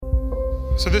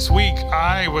So this week,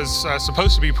 I was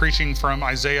supposed to be preaching from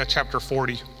Isaiah chapter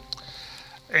 40.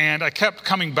 And I kept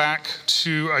coming back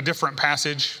to a different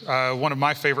passage, one of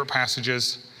my favorite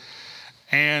passages.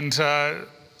 And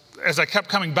as I kept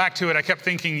coming back to it, I kept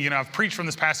thinking, I've preached from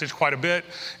this passage quite a bit.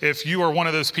 If you are one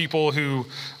of those people who,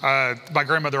 my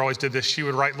grandmother always did this, she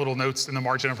would write little notes in the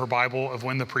margin of her Bible of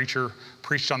when the preacher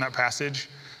preached on that passage.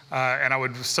 And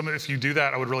if you do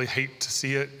that, I would really hate to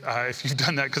see it if you've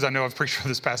done that, because I know I've preached from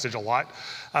this passage a lot.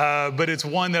 But it's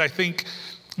one that I think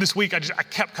this week I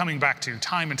kept coming back to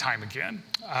time and time again.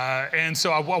 And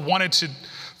so I wanted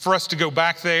for us to go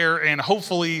back there, and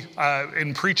hopefully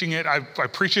in preaching it, I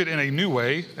preach it in a new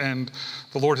way. And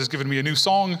the Lord has given me a new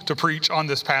song to preach on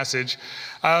this passage.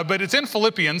 But it's in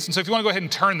Philippians. And so if you want to go ahead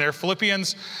and turn there,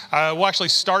 Philippians, we'll actually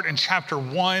start in chapter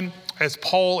 1 as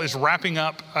Paul is wrapping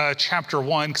up chapter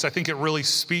 1, because I think it really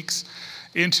speaks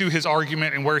into his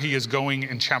argument and where he is going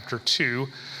in chapter 2.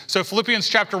 So Philippians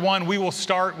chapter 1, we will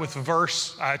start with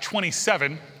verse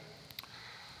 27.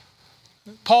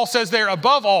 Paul says there,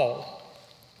 above all,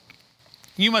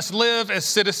 you must live as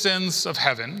citizens of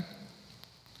heaven,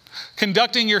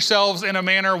 conducting yourselves in a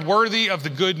manner worthy of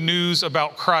the good news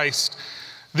about Christ.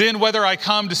 Then whether I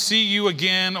come to see you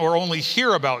again or only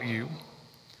hear about you,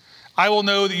 I will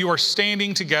know that you are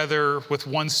standing together with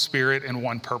one spirit and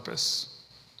one purpose,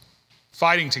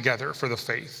 fighting together for the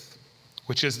faith,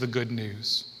 which is the good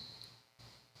news.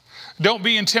 Don't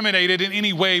be intimidated in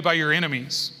any way by your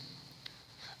enemies.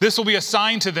 This will be a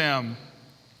sign to them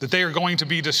that they are going to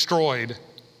be destroyed,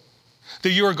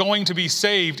 that you are going to be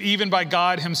saved even by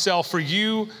God himself, for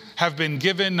you have been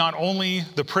given not only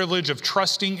the privilege of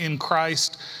trusting in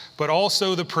Christ, but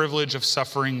also the privilege of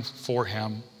suffering for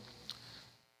him.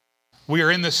 We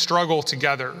are in this struggle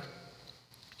together.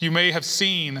 You may have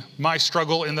seen my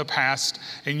struggle in the past,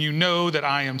 and you know that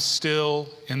I am still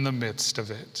in the midst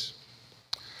of it.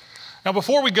 Now,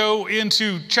 before we go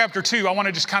into chapter 2, I want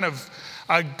to just kind of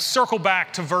circle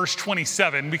back to verse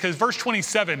 27, because verse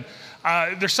 27,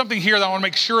 there's something here that I want to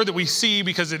make sure that we see,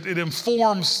 because it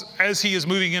informs as he is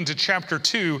moving into chapter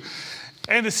 2.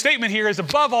 And the statement here is,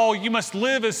 above all, you must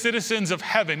live as citizens of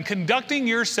heaven, conducting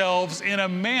yourselves in a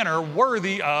manner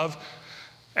worthy of,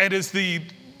 and as the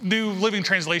New Living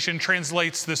Translation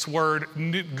translates this word,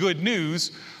 good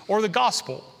news, or the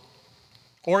gospel,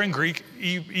 or in Greek,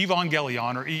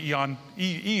 evangelion, or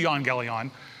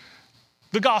euangelion,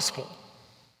 the gospel.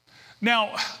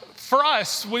 Now, for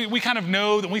us, we kind of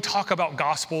know that when we talk about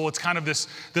gospel, it's kind of this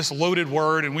loaded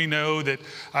word, and we know that,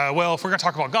 if we're going to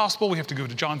talk about gospel, we have to go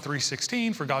to John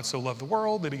 3:16, for God so loved the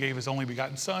world that he gave his only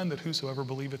begotten son, that whosoever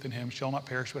believeth in him shall not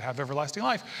perish but have everlasting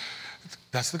life.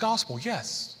 That's the gospel,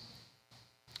 yes.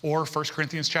 Or 1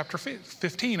 Corinthians chapter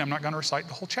 15, I'm not going to recite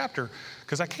the whole chapter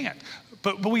because I can't.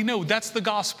 But we know that's the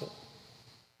gospel.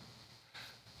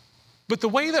 But the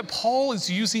way that Paul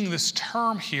is using this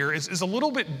term here is a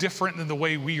little bit different than the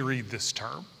way we read this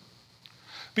term.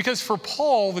 Because for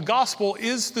Paul, the gospel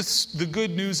is the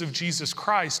good news of Jesus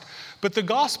Christ, but the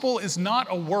gospel is not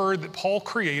a word that Paul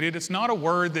created. It's not a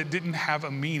word that didn't have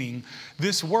a meaning.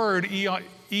 This word,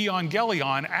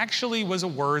 evangelion, actually was a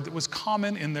word that was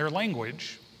common in their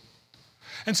language.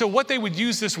 And so what they would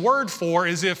use this word for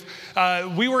is if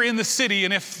we were in the city,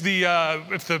 and if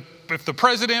the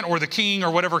president or the king or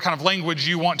whatever kind of language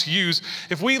you want to use,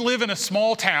 if we live in a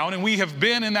small town and we have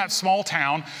been in that small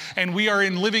town and we are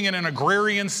living in an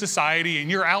agrarian society and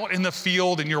you're out in the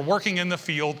field and you're working in the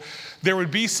field, there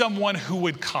would be someone who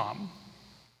would come.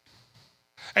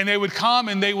 And they would come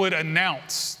and they would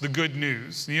announce the good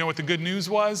news. You know what the good news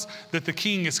was? That the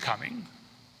king is coming,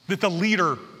 that the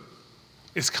leader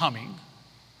is coming.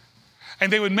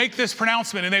 And they would make this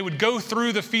pronouncement, and they would go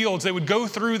through the fields, they would go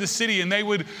through the city, and they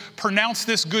would pronounce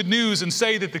this good news and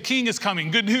say that the king is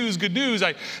coming. Good news,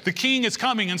 the king is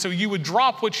coming. And so you would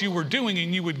drop what you were doing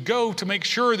and you would go to make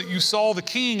sure that you saw the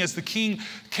king as the king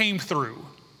came through.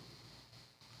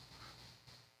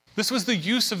 This was the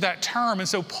use of that term. And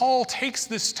so Paul takes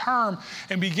this term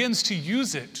and begins to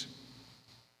use it.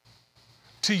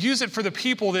 To use it for the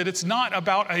people, that it's not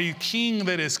about a king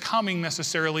that is coming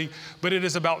necessarily, but it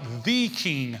is about the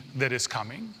king that is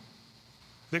coming,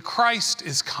 that Christ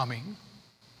is coming.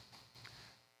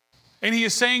 And he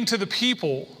is saying to the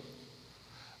people,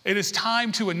 it is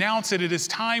time to announce it. It is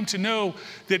time to know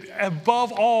that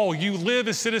above all, you live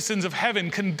as citizens of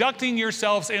heaven, conducting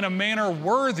yourselves in a manner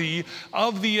worthy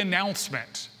of the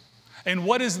announcement. And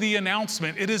what is the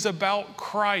announcement? It is about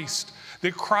Christ.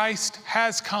 That Christ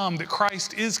has come, that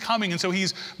Christ is coming. And so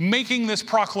he's making this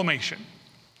proclamation.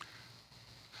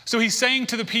 So he's saying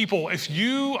to the people, if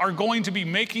you are going to be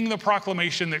making the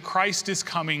proclamation that Christ is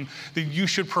coming, then you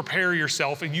should prepare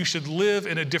yourself and you should live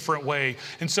in a different way.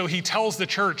 And so he tells the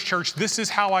church, this is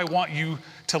how I want you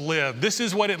to live. This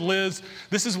is what it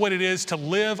is to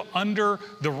live under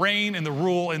the reign and the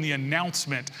rule and the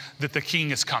announcement that the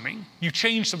king is coming. You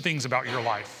change some things about your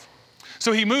life.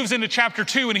 So he moves into chapter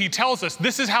 2 and he tells us,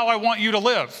 this is how I want you to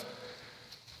live.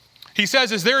 He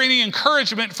says, is there any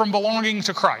encouragement from belonging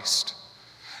to Christ?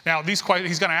 Now, he's going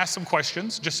to ask some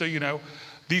questions, just so you know.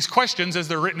 These questions, as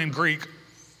they're written in Greek,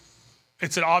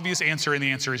 it's an obvious answer, and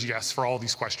the answer is yes for all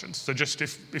these questions. So just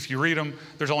if you read them,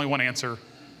 there's only one answer.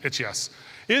 It's yes.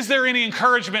 Is there any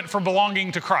encouragement from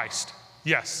belonging to Christ?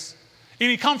 Yes.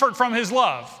 Any comfort from his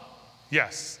love?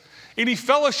 Yes. Any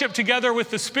fellowship together with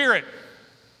the Spirit?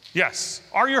 Yes.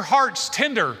 Are your hearts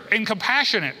tender and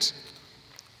compassionate?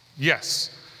 Yes.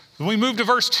 When we move to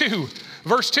verse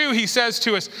 2, he says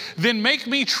to us, then make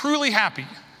me truly happy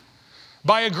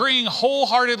by agreeing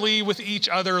wholeheartedly with each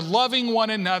other, loving one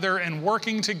another, and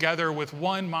working together with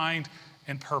one mind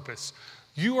and purpose.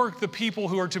 You are the people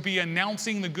who are to be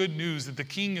announcing the good news that the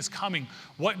king is coming.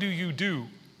 What do you do?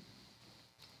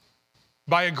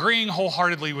 By agreeing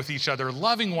wholeheartedly with each other,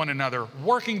 loving one another,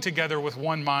 working together with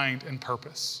one mind and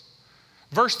purpose.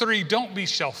 Verse 3, don't be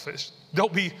selfish.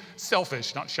 Don't be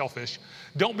selfish, not shellfish.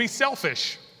 Don't be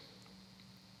selfish.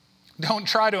 Don't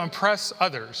try to impress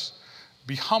others.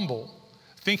 Be humble,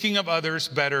 thinking of others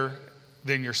better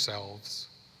than yourselves.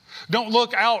 Don't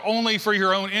look out only for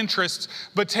your own interests,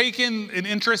 but take in an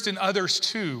interest in others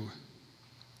too.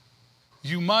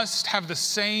 You must have the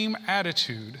same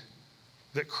attitude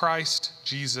that Christ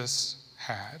Jesus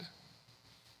had.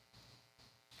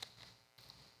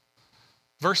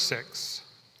 Verse 6,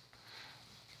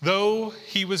 though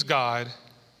he was God,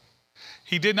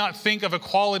 he did not think of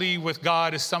equality with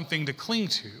God as something to cling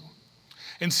to.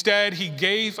 Instead, he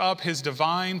gave up his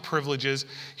divine privileges.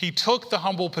 He took the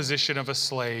humble position of a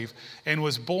slave and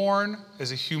was born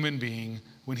as a human being.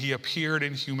 When he appeared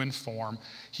in human form,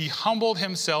 he humbled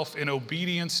himself in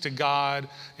obedience to God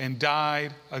and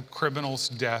died a criminal's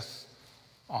death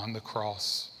on the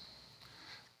cross.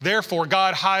 Therefore,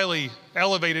 God highly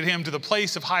elevated him to the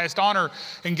place of highest honor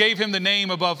and gave him the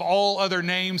name above all other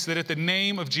names, that at the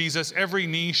name of Jesus every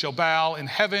knee shall bow in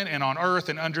heaven and on earth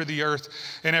and under the earth,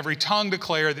 and every tongue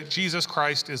declare that Jesus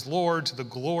Christ is Lord, to the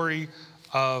glory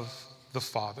of the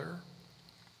Father.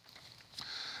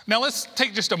 Now let's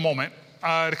take just a moment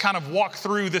to kind of walk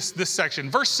through this section.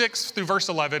 Verse 6 through verse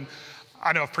 11,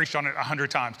 I know I've preached on it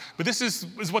 100 times, but this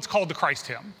is what's called the Christ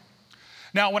hymn.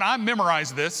 Now, when I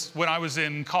memorized this, when I was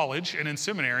in college and in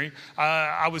seminary,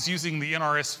 I was using the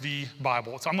NRSV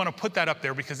Bible. So I'm going to put that up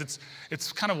there because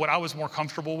it's kind of what I was more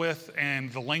comfortable with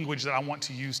and the language that I want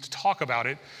to use to talk about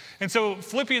it. And so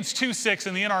Philippians 2:6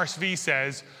 in the NRSV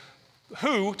says,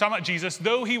 who, talking about Jesus,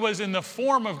 though he was in the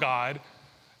form of God,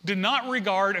 did not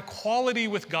regard equality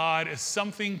with God as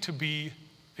something to be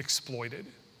exploited.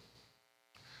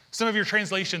 Some of your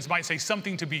translations might say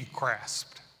something to be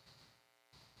grasped.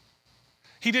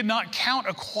 He did not count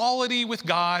equality with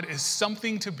God as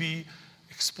something to be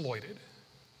exploited.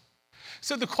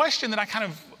 So the question that I kind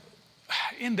of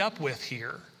end up with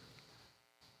here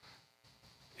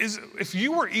is, if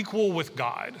you were equal with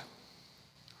God,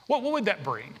 what would that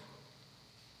bring?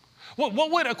 What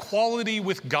would equality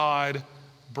with God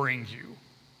bring you?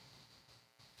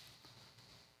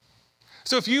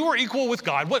 So if you were equal with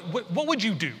God, what would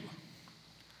you do?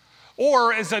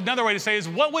 Or as another way to say is,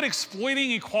 what would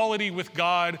exploiting equality with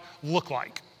God look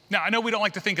like? Now, I know we don't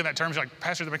like to think in that terms. Like,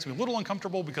 Pastor, that makes me a little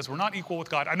uncomfortable because we're not equal with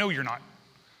God. I know you're not.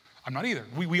 I'm not either.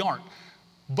 We aren't.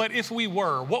 But if we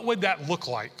were, what would that look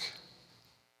like?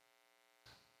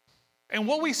 And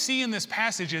what we see in this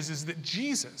passage is that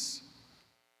Jesus,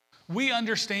 we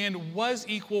understand, was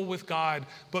equal with God.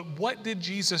 But what did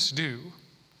Jesus do?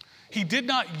 He did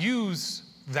not use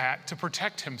that to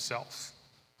protect himself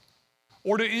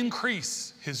or to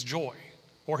increase his joy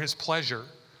or his pleasure.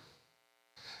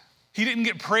 He didn't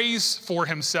get praise for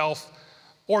himself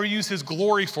or use his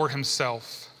glory for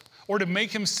himself or to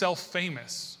make himself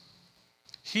famous.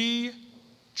 He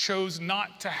chose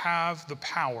not to have the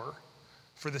power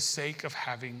for the sake of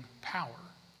having power.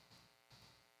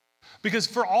 Because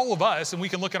for all of us, and we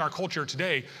can look at our culture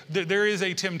today, there is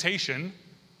a temptation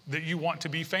that you want to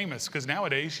be famous, because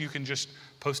nowadays you can just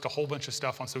post a whole bunch of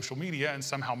stuff on social media and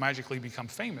somehow magically become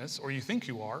famous, or you think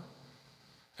you are.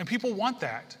 And people want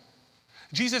that.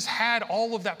 Jesus had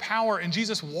all of that power, and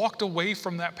Jesus walked away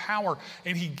from that power,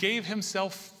 and he gave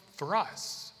himself for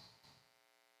us.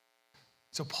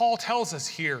 So Paul tells us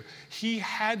here, he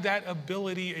had that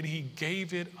ability and he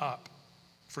gave it up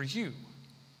for you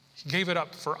He gave it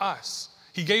up for us.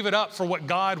 He gave it up for what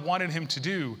God wanted him to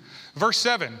do. Verse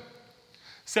 7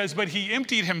 says, "But he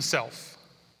emptied himself,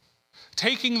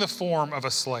 taking the form of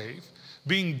a slave,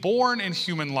 being born in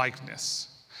human likeness."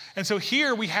 And so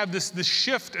here we have this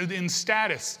shift in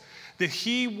status, that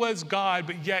he was God,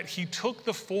 but yet he took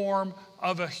the form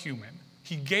of a human.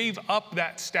 He gave up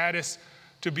that status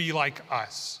to be like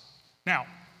us. Now,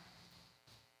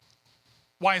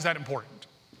 why is that important?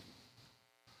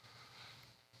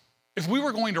 If we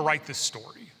were going to write this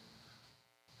story,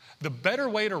 the better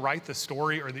way to write the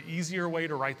story, or the easier way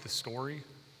to write the story,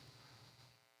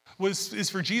 is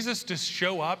for Jesus to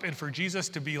show up and for Jesus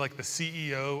to be like the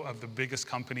CEO of the biggest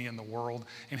company in the world,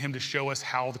 and him to show us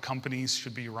how the companies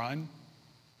should be run.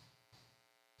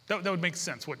 That would make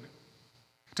sense, wouldn't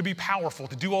it? To be powerful,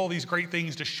 to do all these great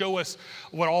things, to show us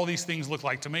what all these things look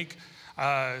like, to make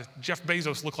Jeff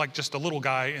Bezos look like just a little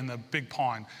guy in the big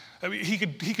pond. I mean, he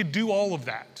could do all of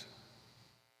that.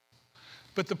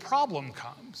 But the problem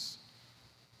comes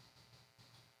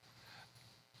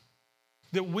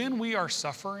that when we are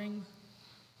suffering,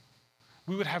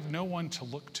 we would have no one to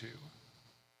look to.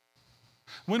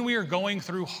 When we are going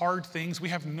through hard things, we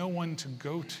have no one to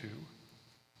go to.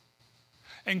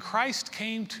 And Christ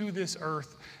came to this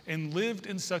earth and lived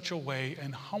in such a way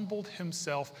and humbled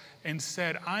himself and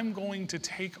said, I'm going to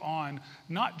take on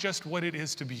not just what it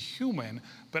is to be human,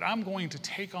 but I'm going to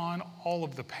take on all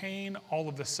of the pain, all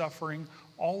of the suffering,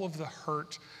 all of the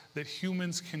hurt that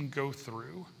humans can go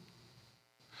through.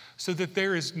 So that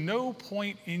there is no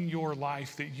point in your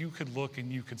life that you could look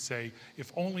and you could say,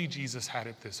 if only Jesus had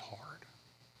it this hard.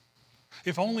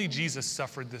 If only Jesus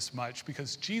suffered this much,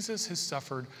 because Jesus has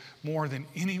suffered more than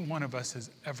any one of us has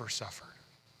ever suffered.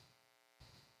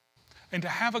 And to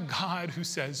have a God who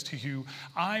says to you,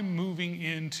 I'm moving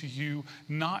into you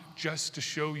not just to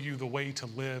show you the way to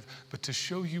live, but to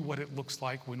show you what it looks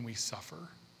like when we suffer,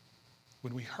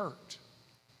 when we hurt.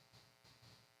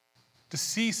 To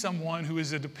see someone who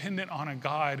is a dependent on a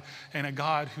God, and a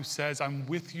God who says, I'm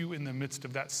with you in the midst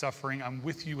of that suffering, I'm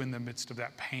with you in the midst of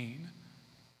that pain,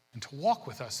 and to walk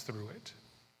with us through it.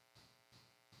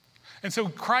 And so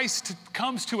Christ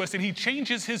comes to us and he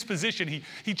changes his position.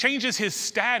 He changes his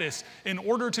status in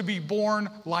order to be born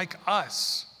like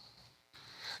us.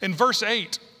 In verse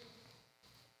 8,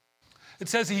 it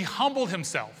says he humbled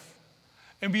himself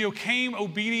and became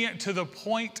obedient to the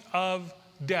point of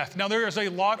death. Now, there is a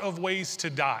lot of ways to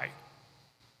die.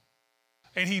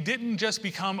 And he didn't just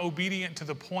become obedient to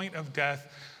the point of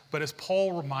death, but as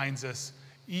Paul reminds us,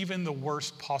 even the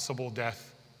worst possible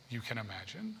death you can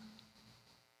imagine.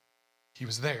 He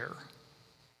was there.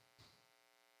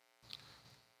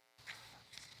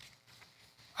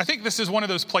 I think this is one of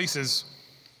those places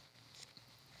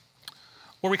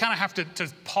where we kind of have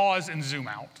to pause and zoom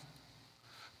out.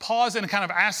 Pause and kind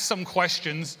of ask some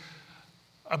questions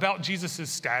about Jesus'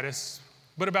 status,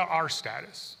 but about our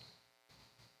status.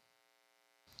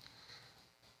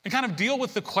 And kind of deal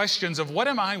with the questions of what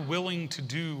am I willing to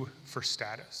do for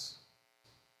status?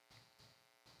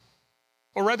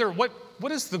 Or rather, what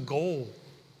is the goal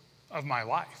of my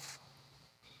life?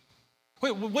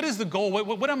 What is the goal?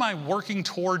 What am I working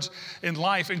towards in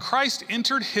life? And Christ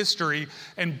entered history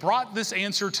and brought this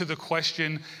answer to the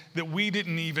question that we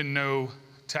didn't even know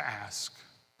to ask.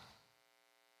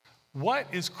 What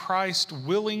is Christ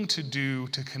willing to do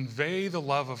to convey the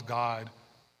love of God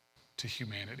to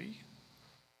humanity?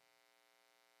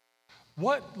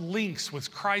 What lengths was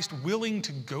Christ willing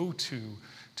to go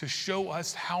to show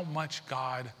us how much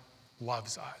God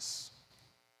loves us?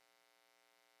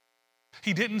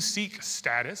 He didn't seek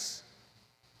status.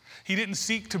 He didn't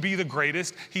seek to be the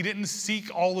greatest. He didn't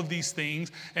seek all of these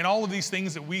things, and all of these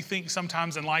things that we think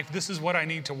sometimes in life, this is what I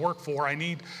need to work for. I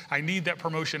need that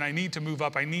promotion. I need to move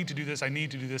up. I need to do this. I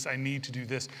need to do this. I need to do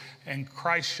this. And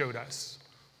Christ showed us,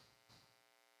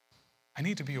 I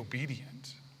need to be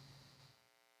obedient.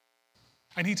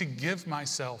 I need to give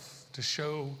myself to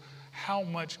show how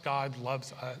much God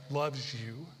loves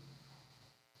you.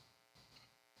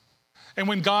 And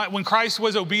when Christ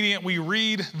was obedient, we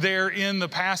read there in the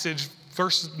passage,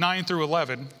 verse 9 through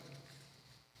 11.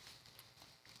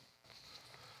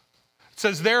 It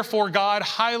says, therefore God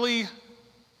highly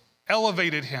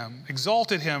elevated him,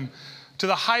 exalted him to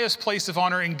the highest place of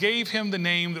honor, and gave him the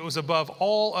name that was above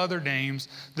all other names,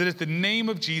 that at the name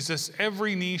of Jesus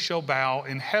every knee shall bow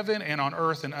in heaven and on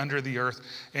earth and under the earth,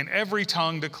 and every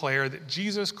tongue declare that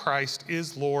Jesus Christ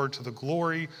is Lord, to the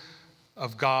glory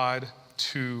of God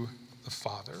to the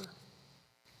Father.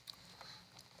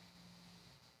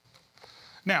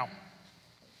 Now,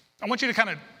 I want you to kind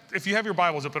of, if you have your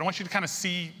Bibles open, I want you to kind of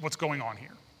see what's going on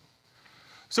here.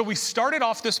 So we started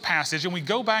off this passage and we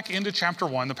go back into chapter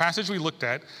 1, the passage we looked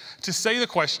at, to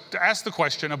ask the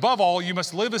question, above all, you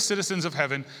must live as citizens of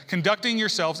heaven, conducting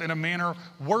yourselves in a manner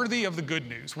worthy of the good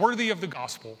news, worthy of the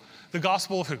gospel. The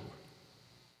gospel of who?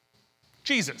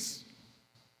 Jesus.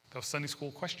 That was Sunday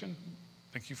school question.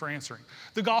 Thank you for answering.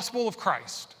 The gospel of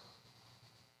Christ.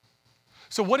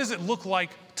 So what does it look like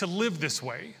to live this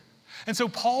way? And so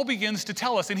Paul begins to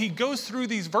tell us, and he goes through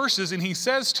these verses and he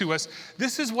says to us,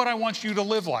 this is what I want you to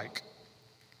live like.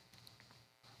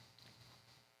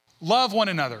 Love one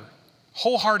another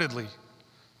wholeheartedly,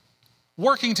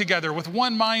 working together with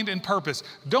one mind and purpose.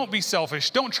 Don't be selfish.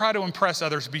 Don't try to impress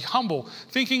others. Be humble.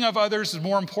 Thinking of others is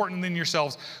more important than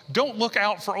yourselves. Don't look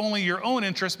out for only your own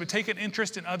interests, but take an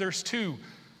interest in others too.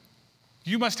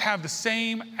 You must have the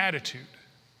same attitude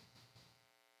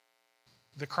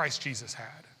that Christ Jesus had.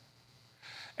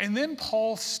 And then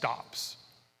Paul stops.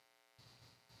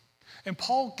 And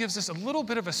Paul gives us a little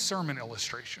bit of a sermon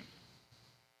illustration.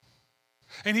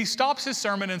 And he stops his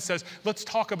sermon and says, let's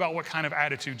talk about what kind of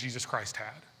attitude Jesus Christ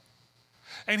had.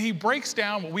 And he breaks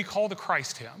down what we call the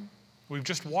Christ hymn, we've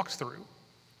just walked through.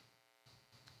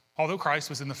 Although Christ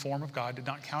was in the form of God, did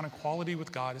not count equality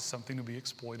with God as something to be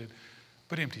exploited,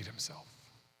 but emptied himself,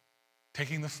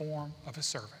 taking the form of a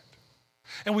servant.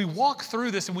 And we walk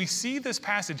through this and we see this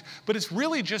passage, but it's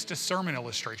really just a sermon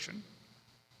illustration.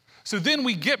 So then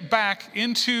we get back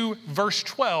into verse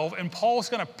 12, and Paul's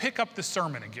going to pick up the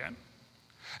sermon again.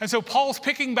 And so Paul's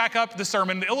picking back up the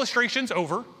sermon. The illustration's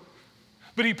over,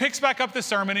 but he picks back up the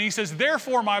sermon and he says,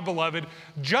 therefore, my beloved,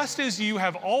 just as you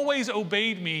have always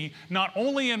obeyed me, not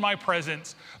only in my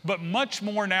presence, but much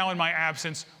more now in my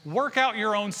absence, work out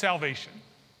your own salvation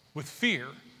with fear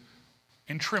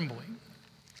and trembling.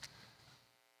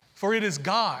 For it is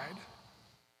God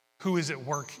who is at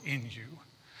work in you,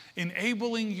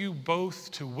 enabling you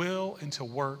both to will and to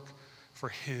work for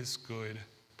his good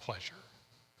pleasure.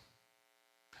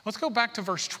 Let's go back to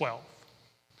verse 12.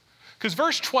 Because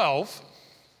verse 12,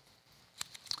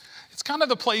 it's kind of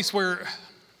the place where it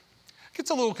gets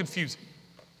a little confusing.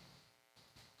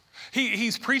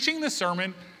 He's preaching the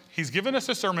sermon. He's given us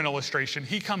a sermon illustration.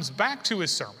 He comes back to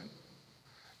his sermon.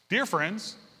 Dear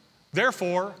friends,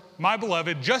 therefore, my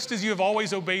beloved, just as you have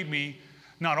always obeyed me,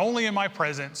 not only in my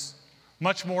presence,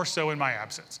 much more so in my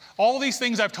absence. All these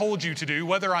things I've told you to do,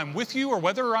 whether I'm with you or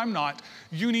whether I'm not,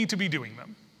 you need to be doing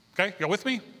them. Okay, y'all with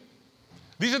me?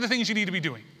 These are the things you need to be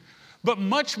doing. But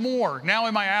much more, now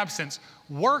in my absence,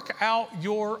 work out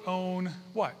your own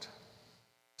what?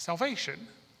 Salvation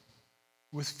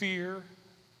with fear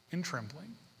and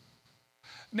trembling.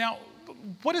 Now,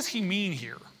 what does he mean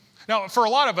here? Now, for a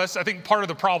lot of us, I think part of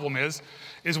the problem is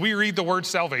we read the word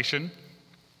salvation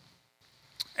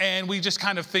and we just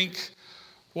kind of think,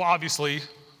 well, obviously,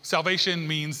 salvation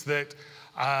means that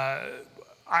I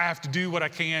have to do what I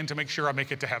can to make sure I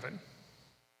make it to heaven.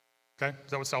 Okay,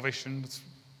 is that what salvation is?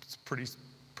 It's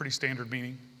pretty standard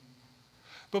meaning.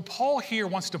 But Paul here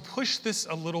wants to push this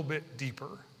a little bit deeper.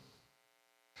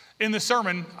 In the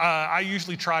sermon, I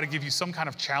usually try to give you some kind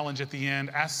of challenge at the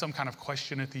end, ask some kind of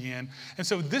question at the end. And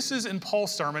so this is in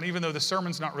Paul's sermon, even though the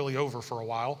sermon's not really over for a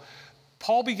while.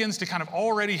 Paul begins to kind of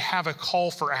already have a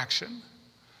call for action.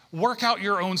 Work out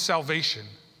your own salvation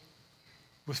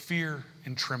with fear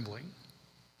and trembling.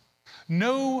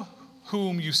 Know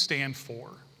whom you stand for.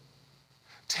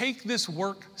 Take this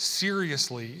work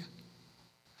seriously.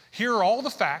 Here are all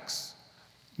the facts.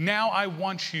 Now I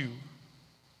want you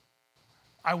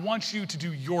to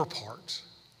do your part.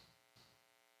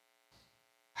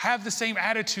 Have the same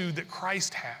attitude that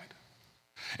Christ had.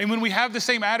 And when we have the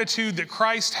same attitude that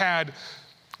Christ had,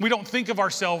 we don't think of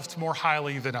ourselves more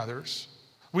highly than others.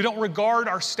 We don't regard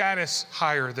our status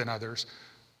higher than others.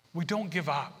 We don't give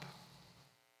up.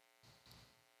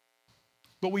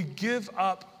 But we give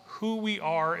up who we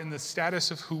are and the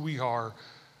status of who we are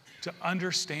to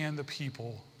understand the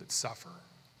people that suffer.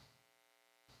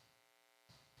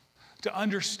 To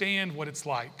understand what it's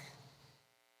like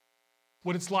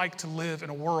to live in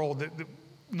a world that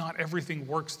not everything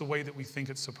works the way that we think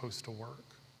it's supposed to work.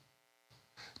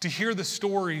 To hear the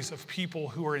stories of people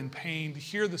who are in pain, to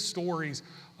hear the stories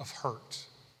of hurt.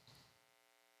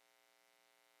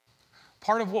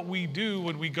 Part of what we do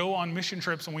when we go on mission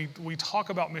trips and we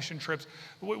talk about mission trips,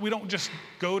 we don't just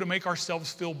go to make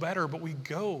ourselves feel better, but we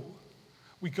go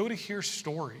to hear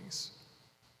stories.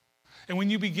 And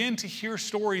when you begin to hear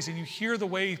stories and you hear the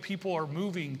way people are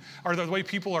moving or the way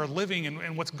people are living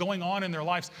and what's going on in their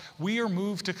lives, we are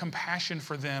moved to compassion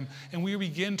for them and we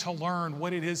begin to learn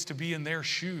what it is to be in their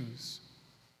shoes.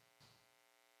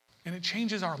 And it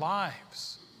changes our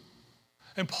lives.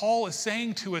 And Paul is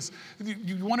saying to us,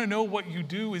 you want to know what you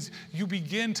do is you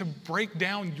begin to break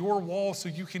down your walls so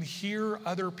you can hear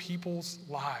other people's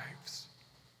lives,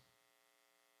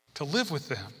 to live with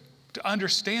them, to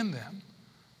understand them,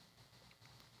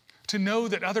 to know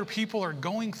that other people are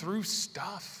going through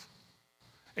stuff.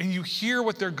 And you hear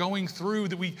what they're going through,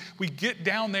 that we get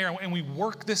down there and we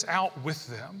work this out with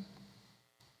them.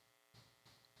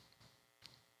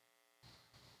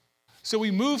 So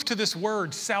we move to this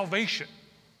word, salvation.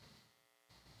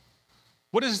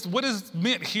 What is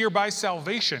meant here by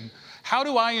salvation? How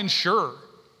do I ensure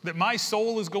that my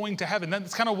soul is going to heaven?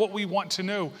 That's kind of what we want to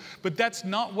know. But that's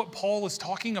not what Paul is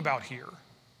talking about here.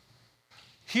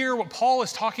 Here, what Paul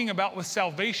is talking about with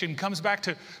salvation comes back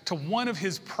to one of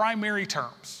his primary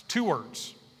terms, 2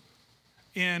 words,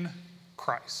 in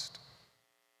Christ.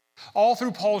 All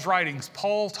through Paul's writings,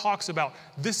 Paul talks about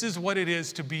this is what it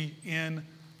is to be in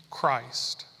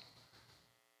Christ.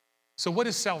 So what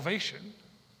is salvation?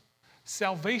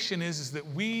 Salvation is that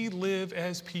we live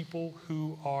as people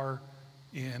who are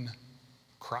in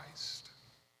Christ.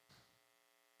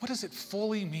 What does it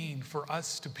fully mean for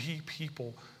us to be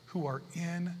people who are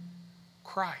in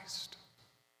Christ?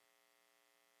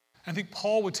 I think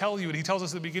Paul would tell you, and he tells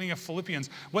us at the beginning of Philippians,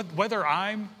 whether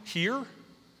I'm here,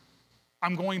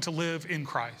 I'm going to live in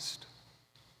Christ.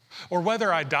 Or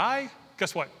whether I die,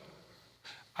 guess what?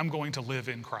 I'm going to live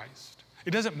in Christ.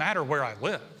 It doesn't matter where I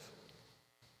live.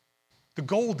 The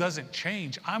goal doesn't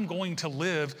change. I'm going to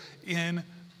live in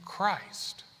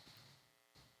Christ.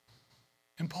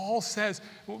 And Paul says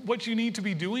what you need to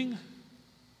be doing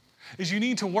is you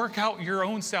need to work out your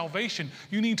own salvation.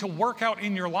 You need to work out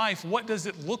in your life, what does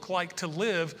it look like to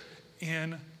live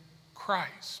in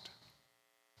Christ?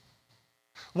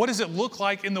 What does it look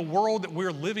like in the world that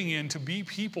we're living in to be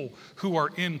people who are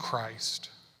in Christ?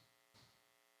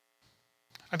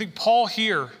 I think Paul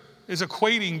here is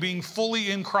equating being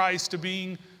fully in Christ to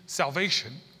being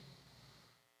salvation.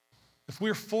 If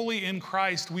we're fully in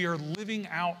Christ, we are living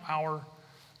out our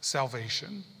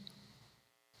salvation.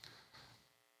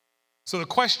 So the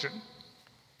question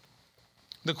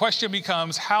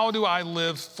becomes, how do I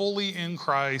live fully in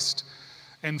Christ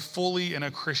and fully in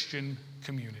a Christian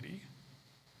community?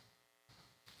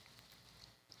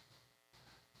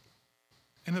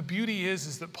 And the beauty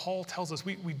is that Paul tells us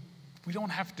we don't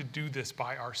have to do this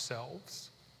by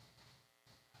ourselves.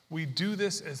 We do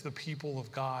this as the people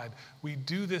of God. We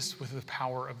do this with the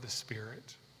power of the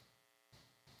Spirit.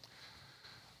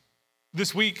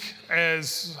 This week,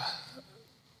 as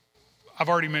I've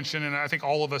already mentioned, and I think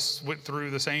all of us went through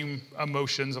the same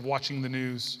emotions of watching the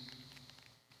news.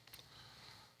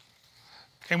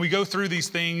 And we go through these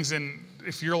things, and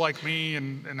if you're like me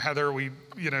and Heather,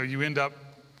 you end up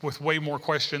with way more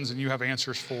questions than you have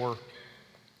answers for.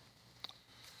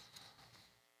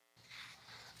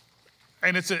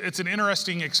 And it's an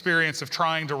interesting experience of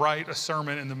trying to write a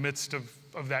sermon in the midst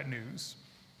of that news.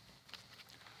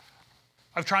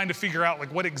 Of trying to figure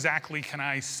out, what exactly can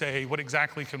I say? What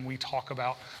exactly can we talk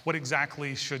about? Where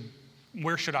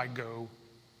should I go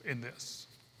in this?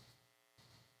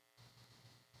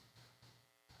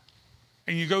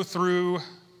 And you go through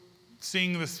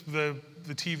seeing the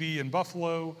TV in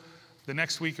Buffalo. The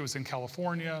next week it was in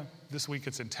California. This week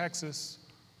it's in Texas.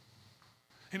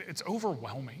 And it's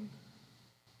overwhelming.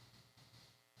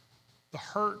 The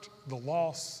hurt, the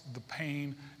loss, the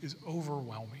pain is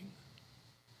overwhelming.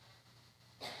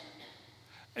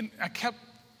 And I kept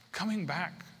coming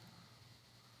back.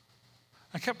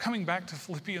 I kept coming back to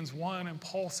Philippians 1 and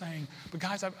Paul saying, but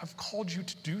guys, I've called you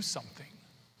to do something.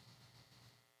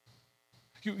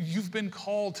 You've been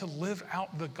called to live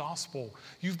out the gospel.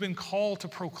 You've been called to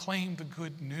proclaim the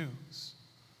good news.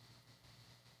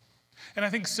 And I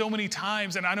think so many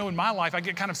times, and I know in my life, I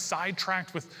get kind of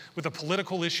sidetracked with a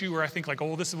political issue where I think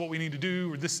this is what we need to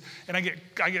do, or this, and I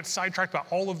get sidetracked by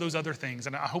all of those other things,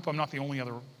 and I hope I'm not the only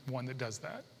other one that does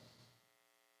that.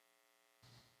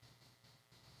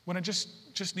 When I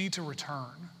just need to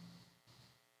return.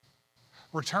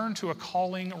 Return to a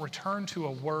calling, return to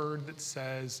a word that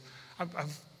says,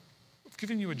 I've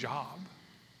given you a job.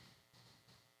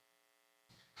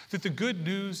 That the good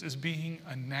news is being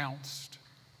announced.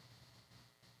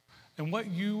 And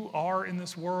what you are in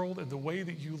this world, and the way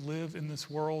that you live in this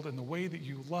world, and the way that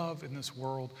you love in this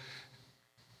world,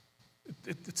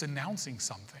 it's announcing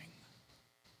something.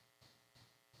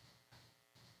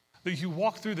 That you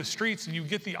walk through the streets and you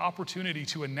get the opportunity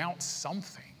to announce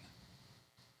something.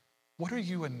 What are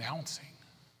you announcing?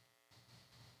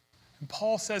 And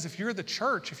Paul says, if you're the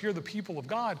church, if you're the people of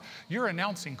God, you're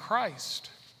announcing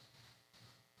Christ.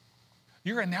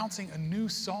 You're announcing a new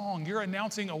song. You're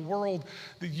announcing a world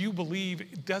that you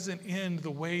believe doesn't end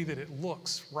the way that it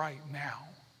looks right now.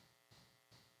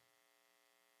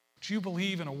 But you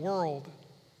believe in a world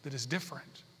that is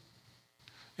different,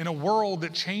 in a world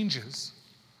that changes,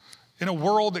 in a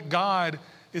world that God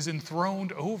is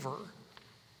enthroned over.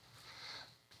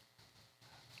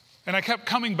 And I kept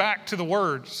coming back to the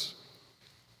words.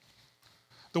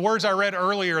 The words I read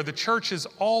earlier, the church is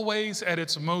always at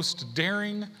its most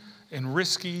daring and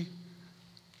risky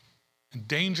and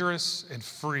dangerous and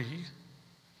free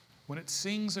when it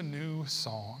sings a new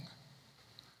song.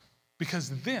 Because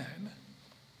then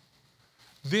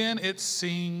it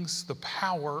sings the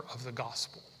power of the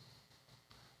gospel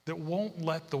that won't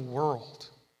let the world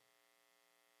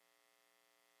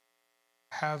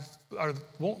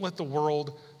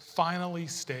finally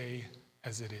stay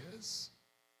as it is.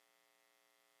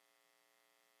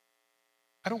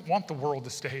 I don't want the world to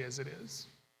stay as it is.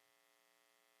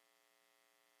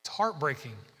 It's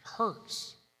heartbreaking. It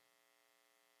hurts.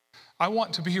 I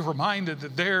want to be reminded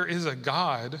that there is a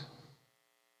God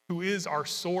who is our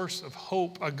source of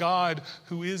hope, a God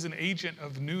who is an agent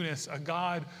of newness, a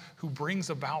God who brings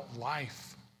about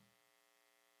life.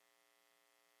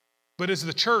 But as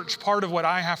the church, part of what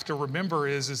I have to remember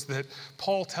is that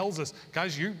Paul tells us,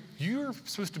 guys, you're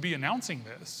supposed to be announcing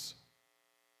this.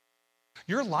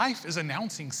 Your life is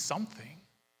announcing something.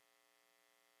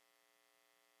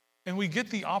 And we get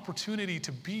the opportunity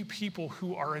to be people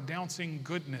who are announcing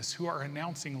goodness, who are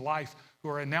announcing life, who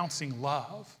are announcing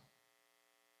love.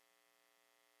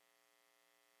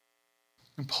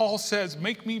 And Paul says,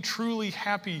 make me truly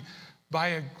happy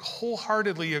by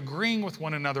wholeheartedly agreeing with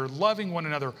one another, loving one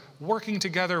another, working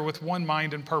together with one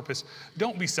mind and purpose.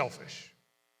 Don't be selfish.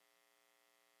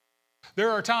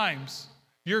 There are times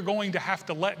you're going to have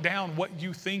to let down what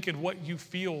you think and what you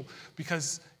feel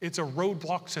because it's a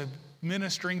roadblock to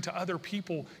ministering to other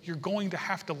people. You're going to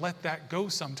have to let that go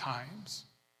sometimes.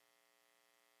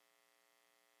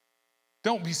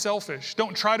 Don't be selfish.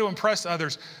 Don't try to impress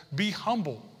others. Be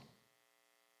humble.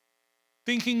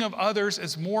 Thinking of others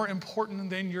as more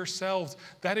important than yourselves.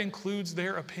 That includes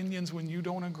their opinions when you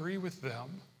don't agree with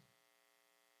them.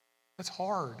 That's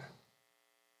hard.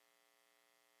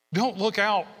 Don't look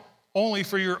out only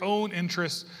for your own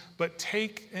interests, but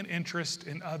take an interest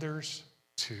in others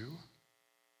too.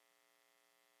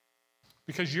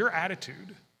 Because your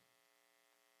attitude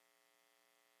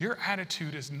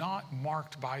is not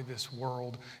marked by this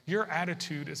world. Your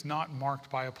attitude is not marked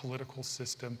by a political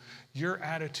system. Your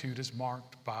attitude is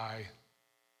marked by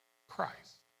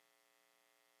Christ,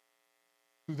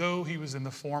 who, though he was in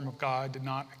the form of God, did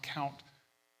not account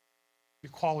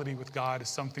equality with God as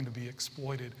something to be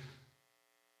exploited,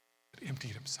 but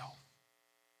emptied himself,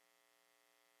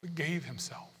 but gave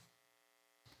himself.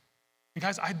 And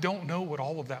guys, I don't know what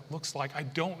all of that looks like. I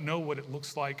don't know what it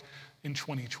looks like in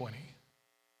 2020.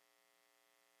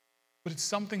 But it's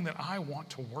something that I want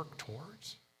to work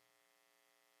towards.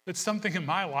 It's something in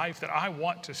my life that I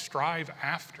want to strive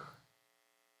after.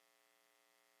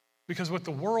 Because what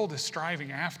the world is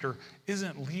striving after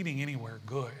isn't leading anywhere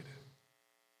good.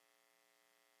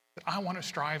 But I want to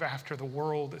strive after the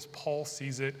world as Paul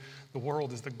sees it, the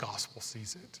world as the gospel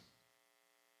sees it.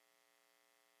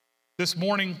 This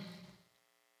morning,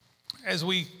 as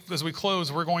we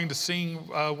close, we're going to sing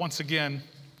once again,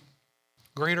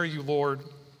 "Great Are You, Lord."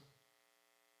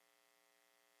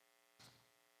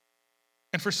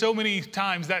 And for so many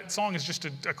times, that song is just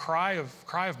a cry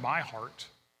of my heart.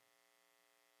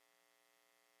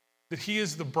 That he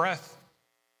is the breath,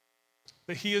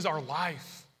 that he is our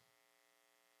life.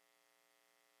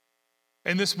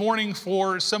 And this morning,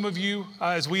 for some of you,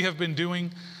 as we have been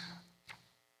doing,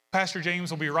 Pastor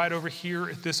James will be right over here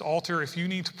at this altar. If you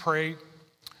need to pray,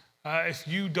 if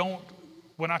you don't,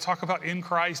 when I talk about in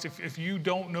Christ, if you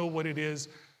don't know what it is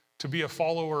to be a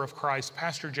follower of Christ,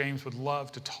 Pastor James would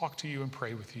love to talk to you and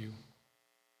pray with you.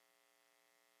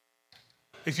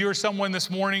 If you're someone this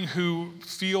morning who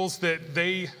feels that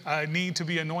they need to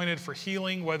be anointed for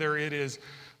healing, whether it is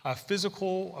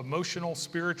physical, emotional,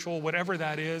 spiritual, whatever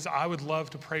that is, I would love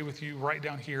to pray with you right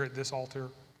down here at this altar.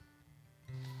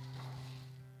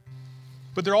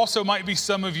 But there also might be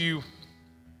some of you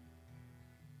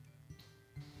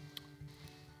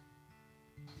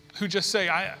who just say,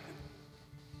 I'm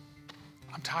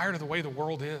tired of the way the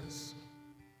world is.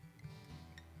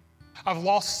 I've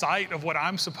lost sight of what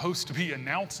I'm supposed to be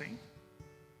announcing.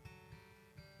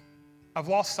 I've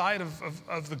lost sight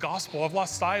of the gospel. I've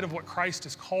lost sight of what Christ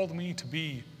has called me to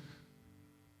be.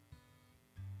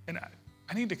 And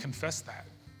I need to confess that.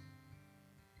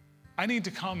 I need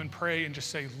to come and pray and just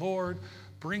say, Lord,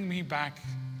 bring me back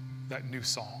that new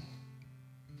song.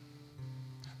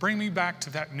 Bring me back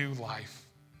to that new life.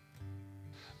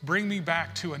 Bring me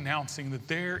back to announcing that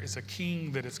there is a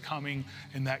king that is coming,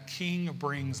 and that king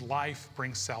brings life,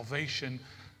 brings salvation,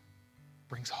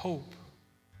 brings hope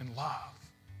and love.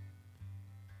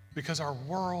 Because our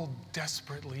world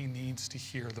desperately needs to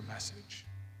hear the message.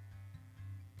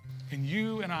 And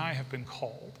you and I have been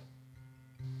called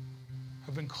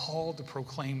to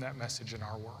proclaim that message in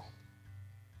our world.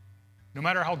 No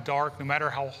matter how dark, no matter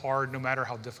how hard, no matter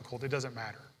how difficult, it doesn't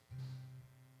matter.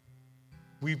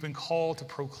 We've been called to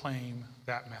proclaim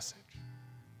that message.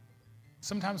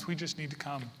 Sometimes we just need to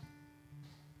come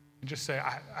and just say,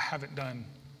 I haven't done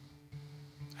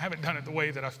it the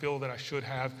way that I feel that I should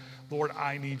have. Lord,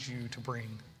 I need you to bring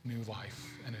new life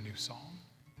and a new song.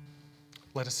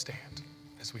 Let us stand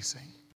as we sing.